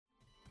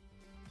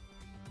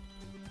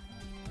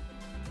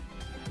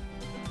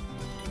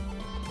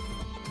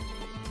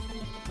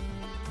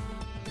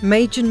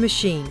Mage and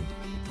Machine,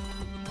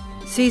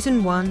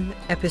 Season 1,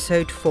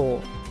 Episode 4,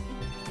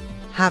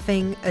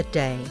 Having a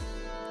Day.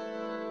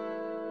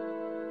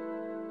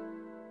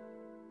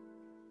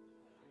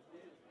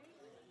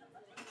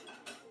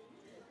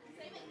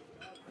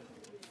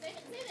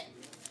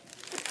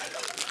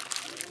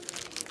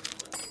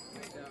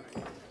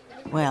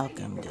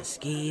 Welcome to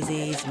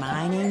Skeezy's.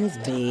 My name is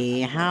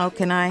Bee. How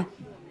can I...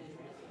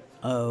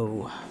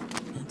 Oh,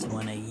 it's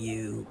one of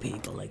you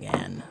people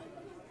again.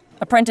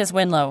 Apprentice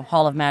Winlow,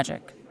 Hall of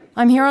Magic.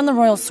 I'm here on the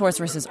Royal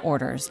Sorceress's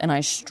orders, and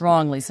I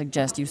strongly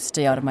suggest you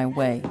stay out of my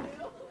way.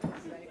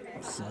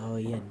 So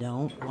you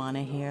don't want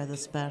to hear the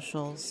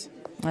specials?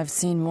 I've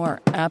seen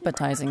more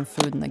appetizing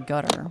food in the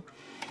gutter.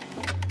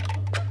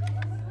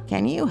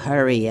 Can you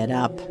hurry it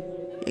up?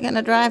 You're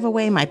gonna drive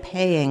away my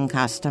paying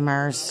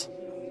customers.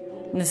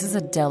 This is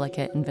a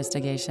delicate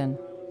investigation.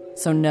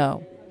 So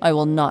no, I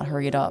will not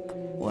hurry it up.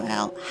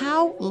 Well,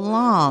 how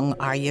long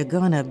are you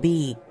gonna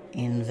be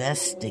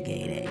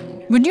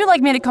investigating? Would you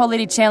like me to call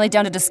Lady Chanley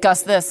down to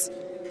discuss this?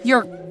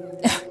 Your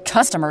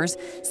customers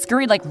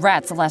scurried like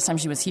rats the last time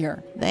she was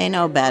here. They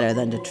know better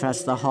than to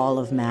trust the Hall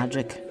of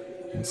Magic.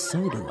 And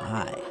so do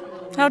I.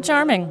 How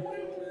charming.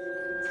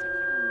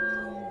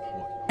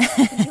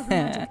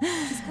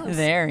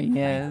 There he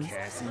is.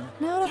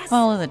 Now to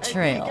follow the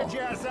trail. Get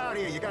your ass out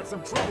of here. You got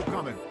some trouble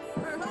coming.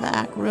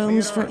 Back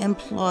rooms for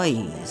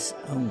employees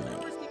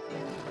only.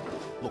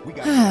 Look, we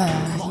got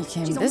He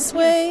came this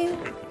way,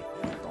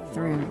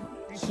 through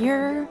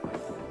here,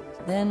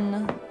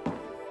 then...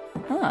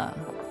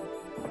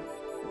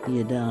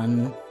 You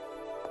done?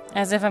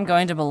 As if I'm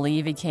going to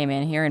believe he came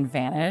in here and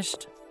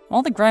vanished.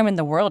 All the grime in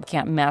the world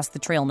can't mask the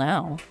trail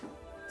now.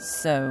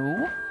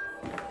 So...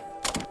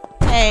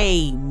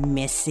 Hey,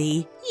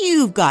 Missy,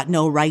 you've got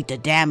no right to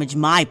damage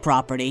my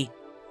property.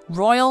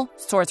 Royal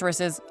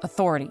Sorceress's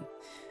authority.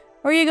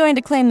 Or are you going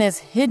to claim this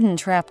hidden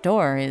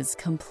trapdoor is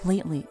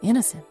completely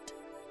innocent?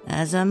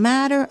 As a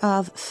matter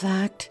of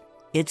fact,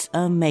 it's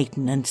a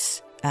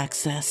maintenance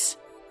access.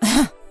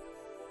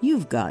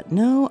 You've got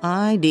no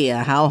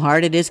idea how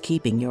hard it is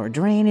keeping your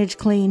drainage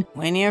clean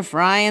when you're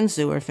frying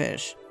sewer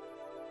fish.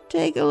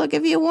 Take a look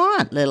if you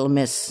want, little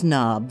Miss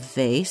Snob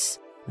Face.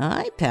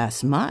 I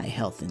pass my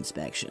health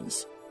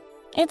inspections.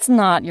 It's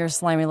not your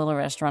slimy little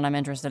restaurant I'm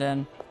interested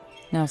in.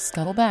 Now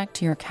scuttle back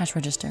to your cash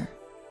register.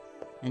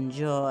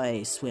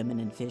 Enjoy swimming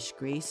in fish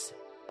grease.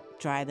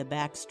 Try the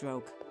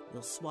backstroke.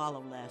 You'll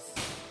swallow less.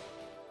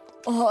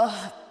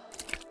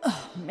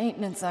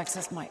 Maintenance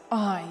access my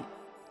eye.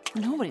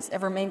 Nobody's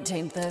ever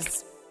maintained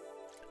this.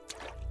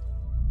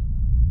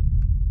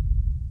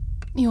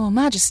 Your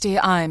Majesty,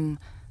 I'm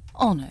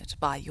honored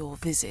by your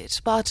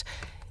visit, but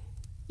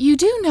you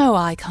do know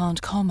I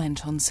can't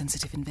comment on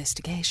sensitive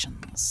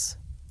investigations.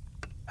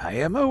 I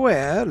am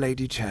aware,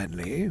 Lady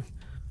Chanley,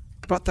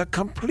 but the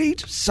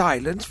complete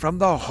silence from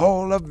the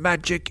Hall of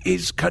Magic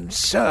is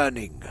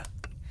concerning.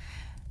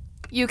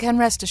 You can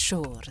rest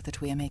assured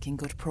that we are making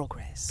good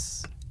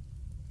progress.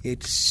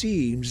 It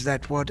seems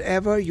that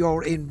whatever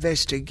your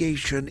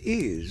investigation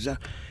is,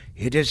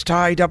 it has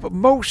tied up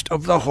most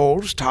of the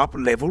Hall's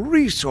top-level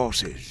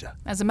resources.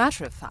 As a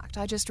matter of fact,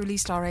 I just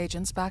released our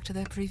agents back to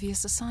their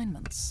previous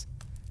assignments.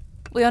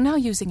 We are now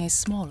using a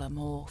smaller,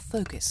 more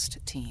focused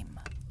team.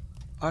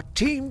 A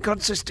team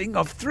consisting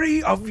of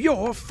 3 of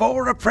your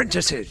 4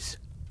 apprentices.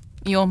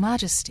 Your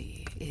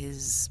Majesty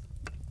is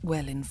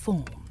well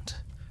informed.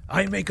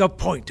 I make a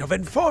point of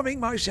informing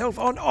myself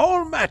on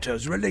all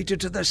matters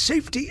related to the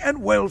safety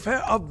and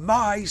welfare of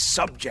my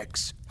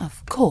subjects.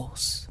 Of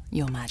course,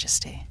 Your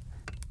Majesty.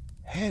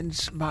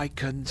 Hence my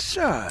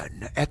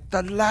concern at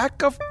the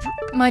lack of...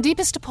 My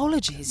deepest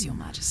apologies, Your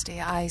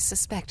Majesty. I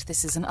suspect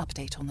this is an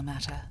update on the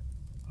matter.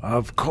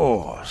 Of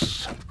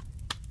course.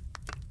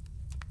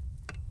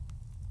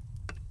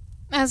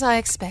 As I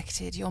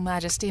expected, Your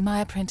Majesty,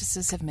 my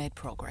apprentices have made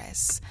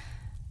progress.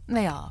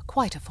 They are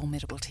quite a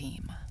formidable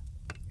team.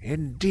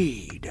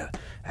 Indeed.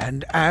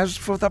 And as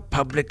for the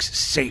public's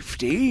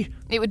safety...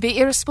 It would be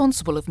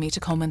irresponsible of me to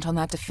comment on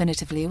that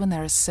definitively when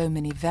there are so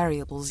many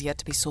variables yet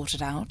to be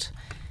sorted out.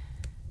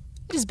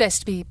 It is best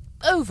to be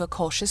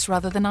over-cautious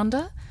rather than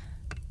under,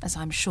 as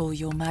I'm sure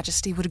Your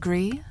Majesty would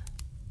agree.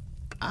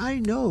 I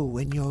know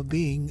when you're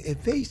being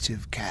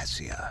evasive,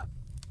 Cassia.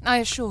 I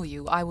assure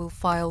you I will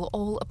file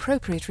all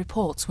appropriate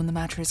reports when the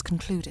matter is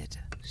concluded.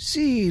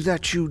 See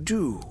that you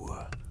do.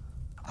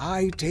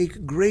 I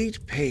take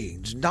great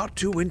pains not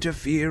to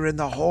interfere in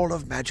the Hall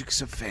of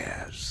Magic's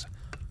affairs.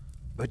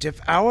 But if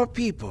our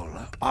people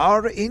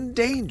are in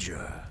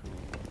danger,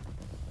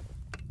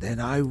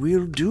 then I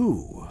will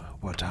do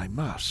what I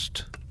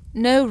must.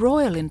 No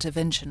royal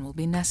intervention will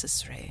be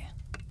necessary,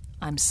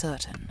 I'm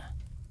certain.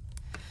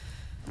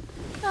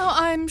 Now,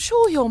 I'm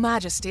sure Your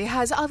Majesty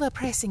has other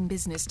pressing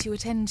business to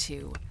attend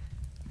to.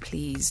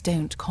 Please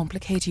don't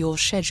complicate your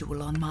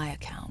schedule on my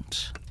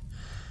account.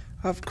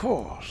 Of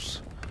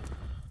course.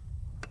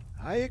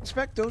 I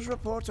expect those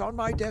reports on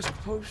my desk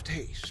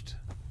post-haste.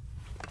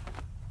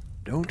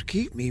 Don't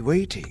keep me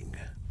waiting.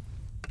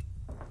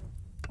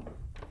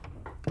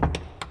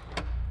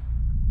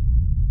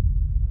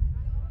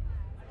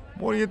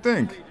 What do you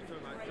think?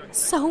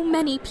 So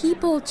many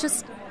people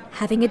just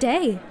having a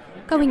day,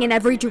 going in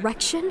every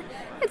direction.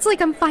 It's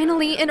like I'm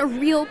finally in a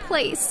real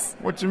place.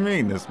 What you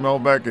mean? The smell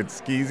back at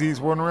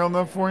Skeezy's wasn't real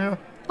enough for you?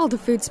 All the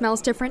food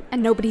smells different,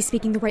 and nobody's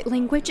speaking the right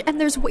language,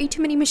 and there's way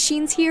too many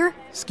machines here.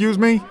 Excuse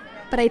me?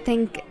 But I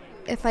think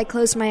if I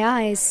closed my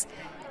eyes,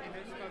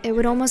 it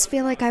would almost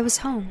feel like I was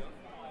home.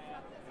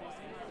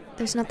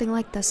 There's nothing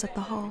like this at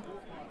the hall.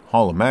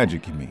 Hall of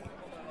Magic, you mean?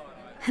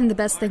 And the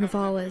best thing of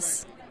all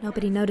is,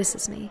 nobody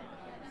notices me.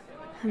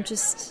 I'm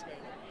just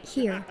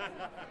here.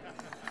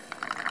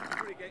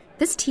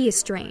 This tea is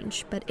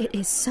strange, but it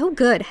is so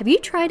good. Have you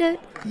tried it?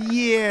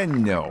 Yeah,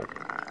 no.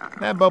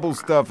 That bubble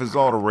stuff is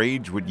all the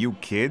rage with you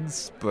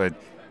kids, but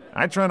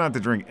I try not to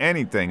drink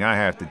anything I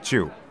have to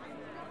chew.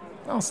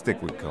 I'll stick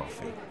with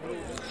coffee.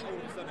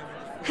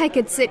 I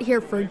could sit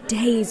here for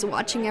days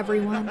watching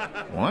everyone.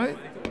 What?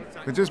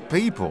 They're just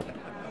people.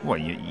 What,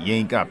 you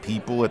ain't got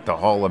people at the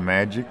Hall of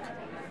Magic?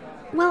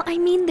 Well, I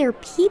mean, they're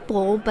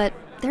people, but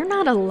they're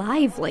not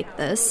alive like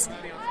this.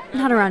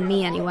 Not around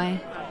me,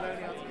 anyway.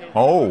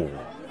 Oh.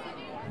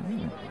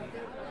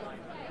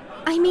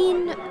 I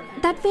mean,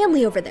 that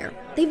family over there.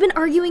 They've been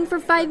arguing for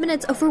 5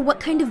 minutes over what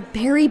kind of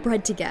berry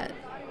bread to get.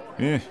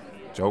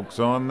 Joke's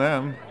on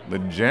them. The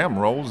jam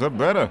rolls are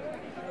better.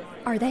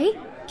 Are they?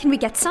 Can we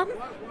get some?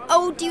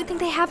 Oh, do you think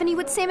they have any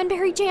with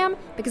salmonberry jam?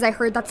 Because I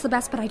heard that's the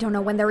best, but I don't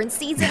know when they're in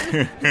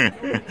season.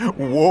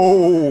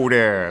 Whoa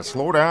there,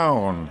 slow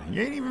down.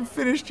 You ain't even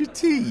finished your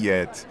tea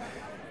yet.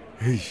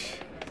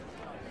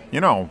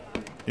 You know,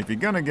 if you're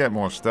gonna get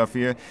more stuff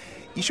here,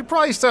 you should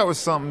probably start with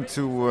something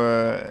to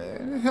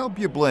help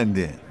you blend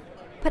in.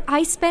 But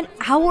I spent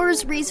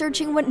hours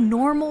researching what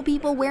normal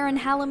people wear in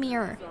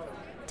Halimere.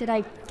 Did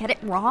I get it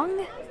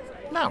wrong?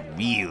 Not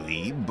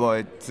really,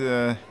 but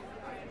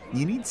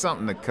you need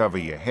something to cover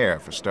your hair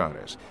for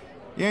starters.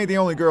 You ain't the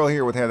only girl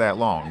here with hair that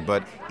long,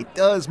 but it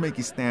does make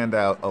you stand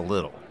out a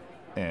little.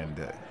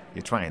 And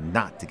you're trying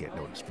not to get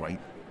noticed, right?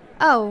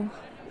 Oh,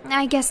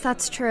 I guess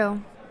that's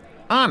true.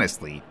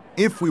 Honestly,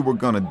 if we were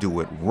gonna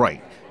do it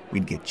right,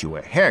 we'd get you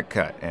a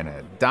haircut and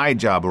a dye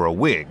job or a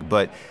wig,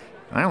 but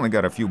I only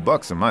got a few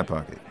bucks in my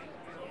pocket.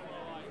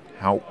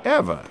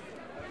 However,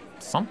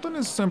 something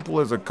as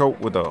simple as a coat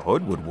with a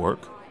hood would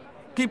work.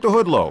 Keep the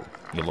hood low.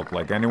 You look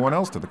like anyone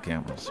else to the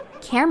cameras.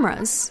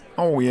 Cameras?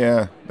 Oh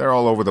yeah, they're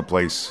all over the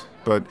place.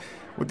 But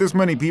with this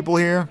many people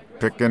here,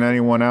 picking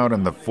anyone out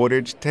in the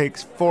footage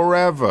takes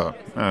forever.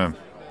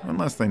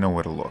 Unless they know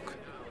where to look.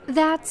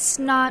 That's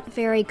not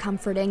very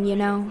comforting, you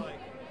know.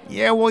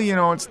 Yeah, well, you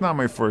know, it's not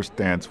my first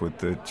dance with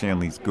the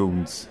Chanley's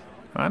goons.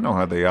 I know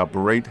how they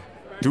operate.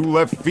 2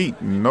 left feet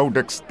and no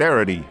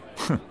dexterity.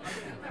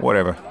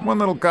 Whatever. One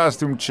little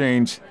costume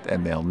change,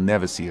 and they'll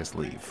never see us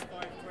leave.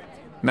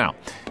 Now,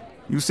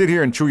 you sit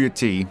here and chew your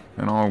tea,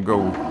 and I'll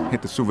go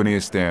hit the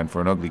souvenir stand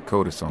for an ugly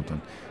coat or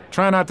something.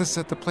 Try not to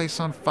set the place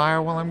on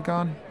fire while I'm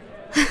gone.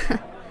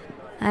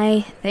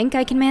 I think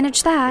I can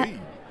manage that. Hey,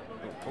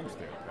 post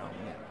there, pal.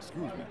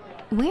 Excuse me.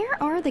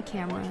 Where are the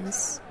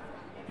cameras?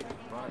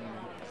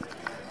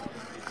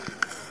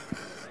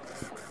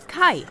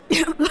 Kai!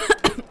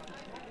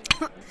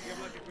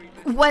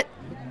 What?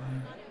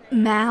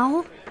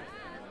 Mal?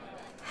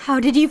 How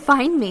did you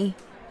find me?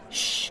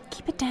 Shh,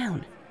 keep it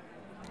down.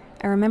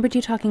 I remembered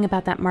you talking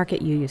about that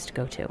market you used to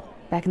go to,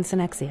 back in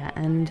Synexia,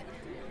 and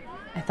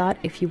I thought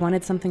if you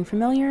wanted something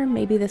familiar,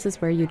 maybe this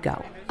is where you'd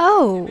go.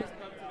 Oh,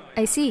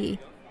 I see.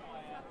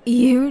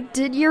 You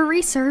did your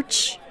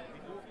research.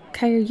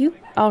 Kai, are you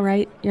all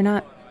right? You're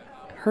not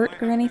hurt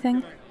or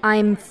anything?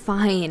 I'm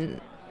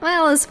fine.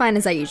 Well, as fine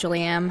as I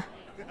usually am.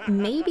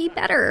 Maybe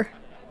better.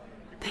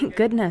 Thank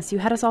goodness, you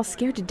had us all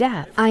scared to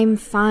death. I'm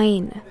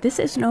fine. This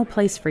is no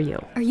place for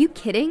you. Are you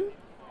kidding?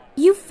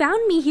 You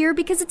found me here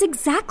because it's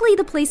exactly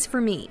the place for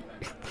me.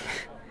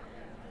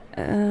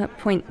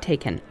 Point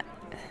taken.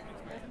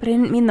 But I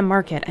didn't mean the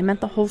market. I meant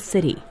the whole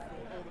city.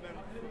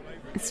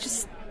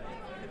 It's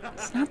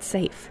not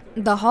safe.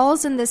 The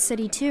hall's in this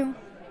city, too.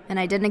 And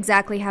I didn't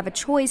exactly have a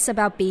choice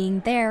about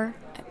being there.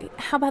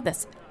 How about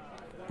this?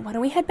 Why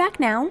don't we head back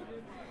now?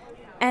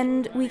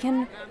 And we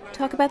can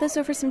talk about this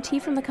over some tea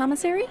from the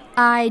commissary?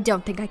 I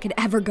don't think I could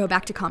ever go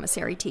back to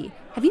commissary tea.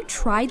 Have you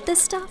tried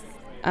this stuff?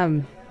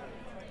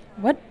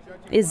 What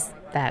is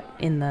that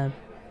in the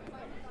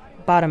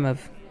bottom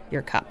of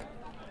your cup?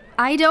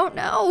 I don't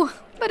know,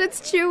 but it's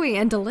chewy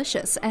and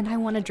delicious, and I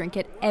want to drink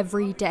it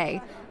every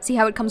day. See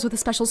how it comes with a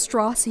special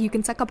straw so you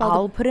can suck up all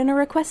I'll put in a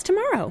request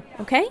tomorrow,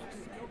 okay?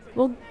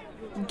 We'll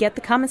get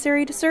the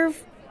commissary to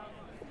serve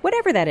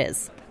whatever that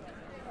is.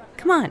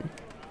 Come on.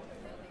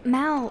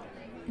 Mal,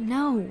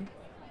 no.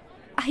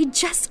 I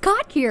just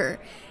got here.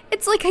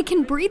 It's like I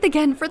can breathe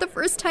again for the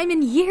first time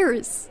in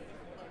years.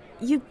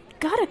 You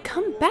gotta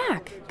come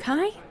back,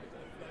 Kai.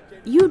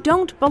 You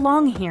don't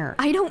belong here.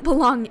 I don't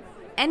belong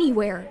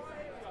anywhere.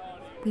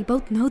 We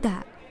both know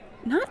that.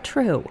 Not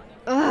true.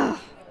 Ugh.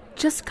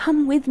 Just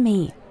come with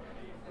me.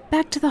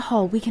 Back to the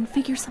hall. We can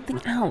figure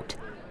something out.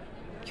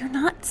 You're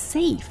not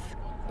safe.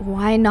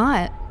 Why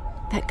not?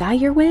 That guy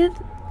you're with,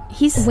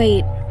 he's...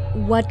 Wait,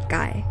 what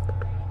guy?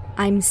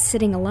 I'm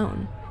sitting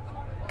alone.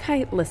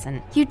 Kai,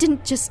 listen. You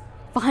didn't just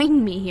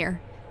find me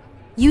here.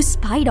 You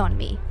spied on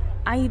me.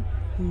 I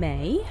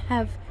may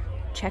have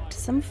checked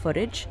some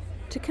footage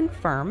to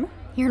confirm.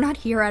 You're not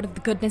here out of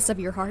the goodness of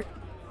your heart.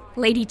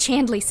 Lady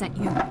Chandley sent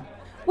you.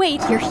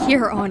 Wait. You're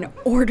here on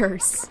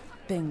orders.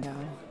 Bingo.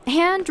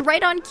 And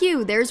right on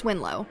cue, there's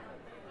Winlow.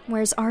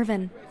 Where's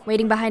Arvin?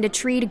 Waiting behind a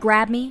tree to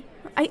grab me?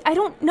 I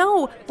don't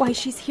know why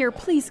she's here.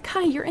 Please,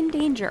 Kai, you're in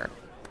danger.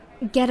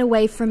 Get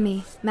away from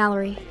me,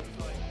 Mallory.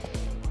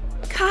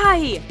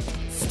 Kai!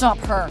 Stop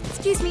her.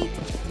 Excuse me.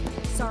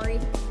 Sorry.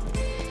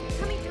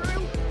 Coming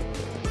through.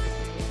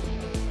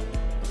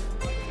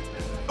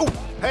 Oh,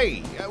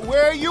 hey,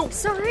 where are you?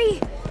 Sorry.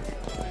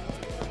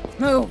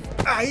 Move.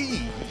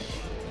 Aye.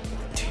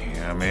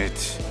 Damn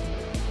it.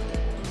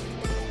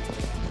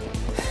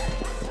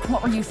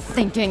 What were you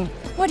thinking?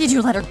 Why did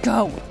you let her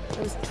go?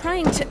 I was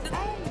trying to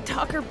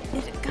talk her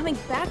into coming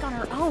back on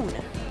her own.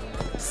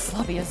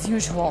 Sloppy as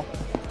usual.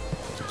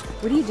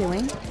 What are you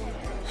doing?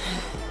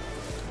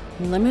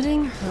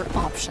 Limiting her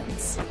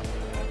options.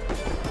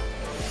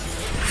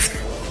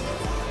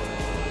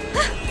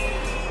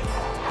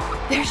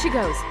 There she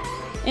goes.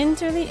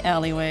 Into the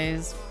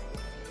alleyways.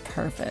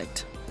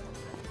 Perfect.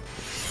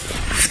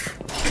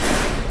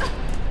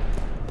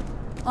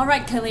 All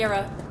right,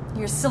 Kalira.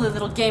 Your silly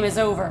little game is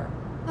over.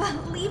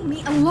 Leave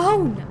me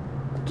alone.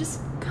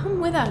 Just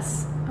come with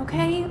us,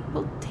 okay?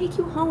 We'll take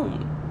you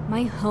home.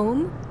 My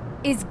home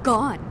is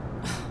gone.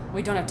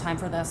 We don't have time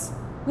for this.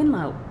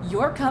 Winlow.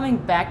 You're coming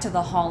back to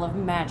the Hall of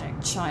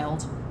Magic,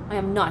 child. I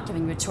am not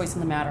giving you a choice in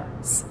the matter.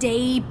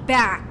 Stay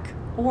back.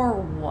 Or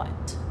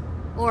what?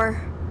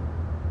 Or...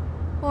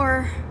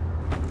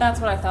 That's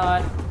what I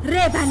thought.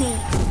 Rebane.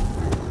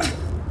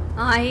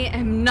 I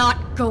am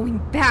not going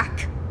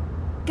back.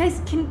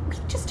 Guys, can we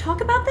just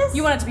talk about this?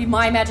 You want it to be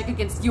my magic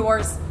against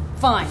yours?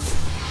 Fine.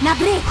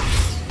 Nabrek.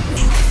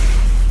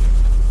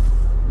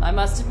 I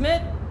must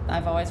admit,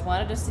 I've always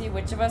wanted to see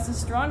which of us is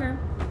stronger.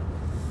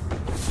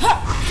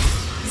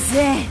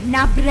 Ze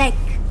Nabrek.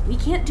 We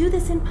can't do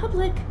this in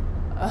public.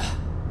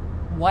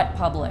 What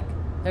public?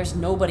 There's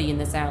nobody in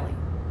this alley.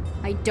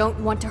 I don't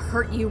want to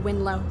hurt you,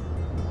 Winlow.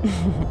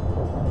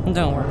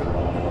 Don't worry.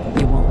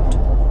 You won't.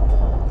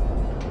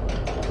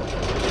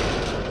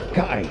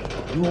 Kai,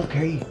 you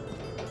okay?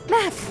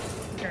 Matt!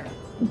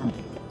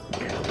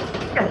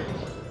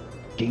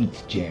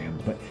 Gate's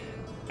jammed, but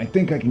I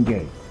think I can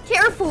get it.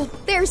 Careful!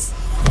 There's...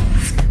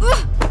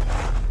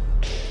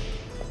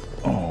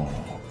 Oh,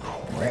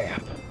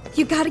 crap.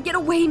 You gotta get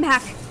away,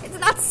 Mac. It's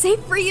not safe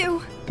for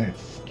you. That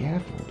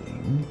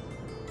scaffolding.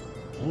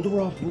 Hold her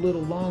off a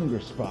little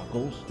longer,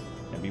 Sparkles,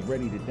 and be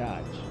ready to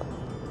dodge.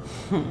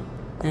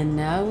 And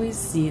now we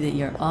see that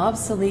your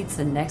obsolete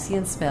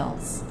Synexian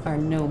spells are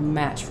no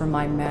match for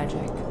my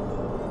magic.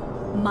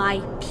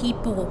 My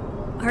people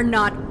are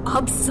not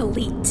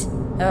obsolete.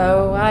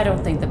 Oh, I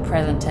don't think the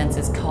present tense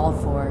is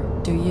called for,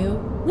 do you?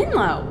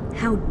 Winlow!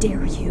 How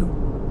dare you?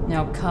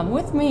 Now come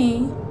with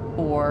me,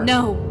 or...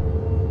 No.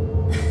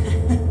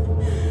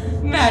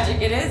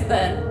 Magic it is,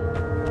 then.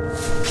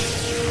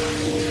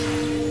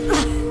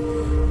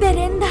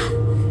 Berenda,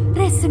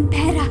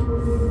 resempera,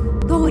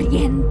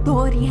 Dorian,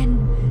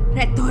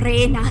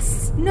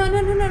 retorenas. No,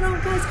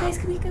 guys,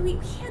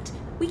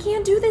 we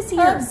can't do this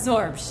here.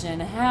 Absorption,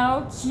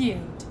 how cute.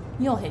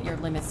 You'll hit your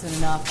limit soon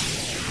enough.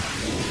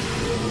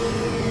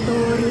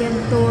 Dorian,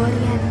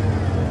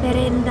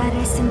 berenda,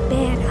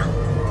 resempera.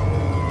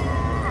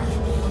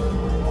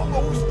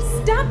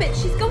 Stop it,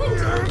 she's going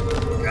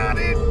to... Got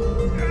it.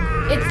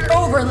 It's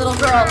over, little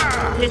girl.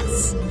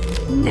 It's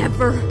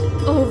never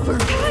over.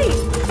 Hey,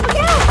 look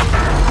out!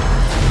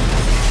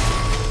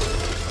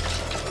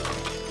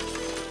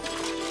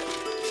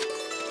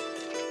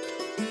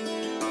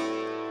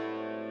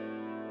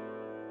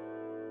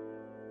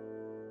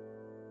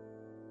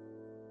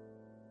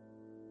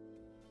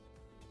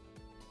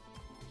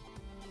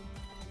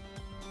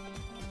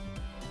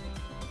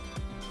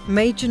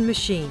 Mage and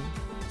Machine,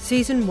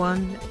 Season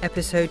 1,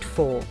 Episode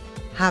 4,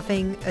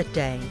 Having a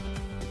Day.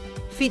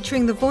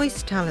 Featuring the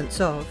voice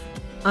talents of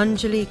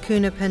Anjali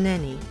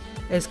Kunapaneni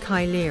as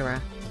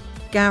Kailira,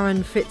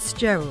 Garen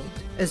Fitzgerald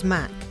as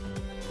Mac,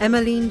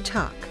 Emmeline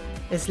Tuck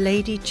as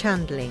Lady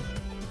Chandley,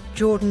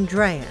 Jordan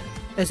Dreyer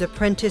as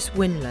Apprentice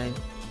Winlow,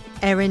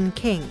 Erin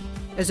King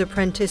as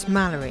Apprentice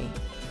Mallory,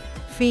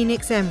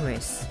 Phoenix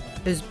Emrys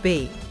as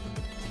Bee,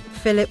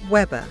 Philip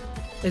Webber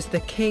as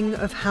the King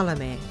of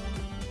Halamir.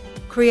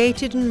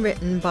 Created and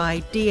written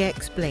by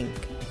DX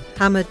Blink.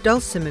 Hammered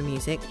dulcimer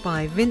music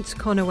by Vince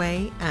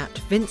Conaway at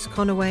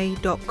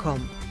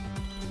vinceconaway.com.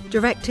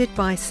 Directed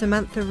by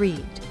Samantha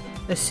Reed.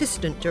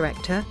 Assistant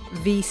Director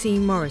V.C.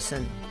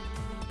 Morrison.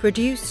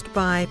 Produced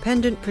by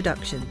Pendant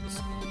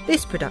Productions.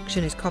 This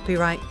production is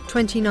copyright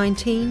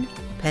 2019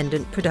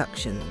 Pendant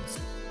Productions.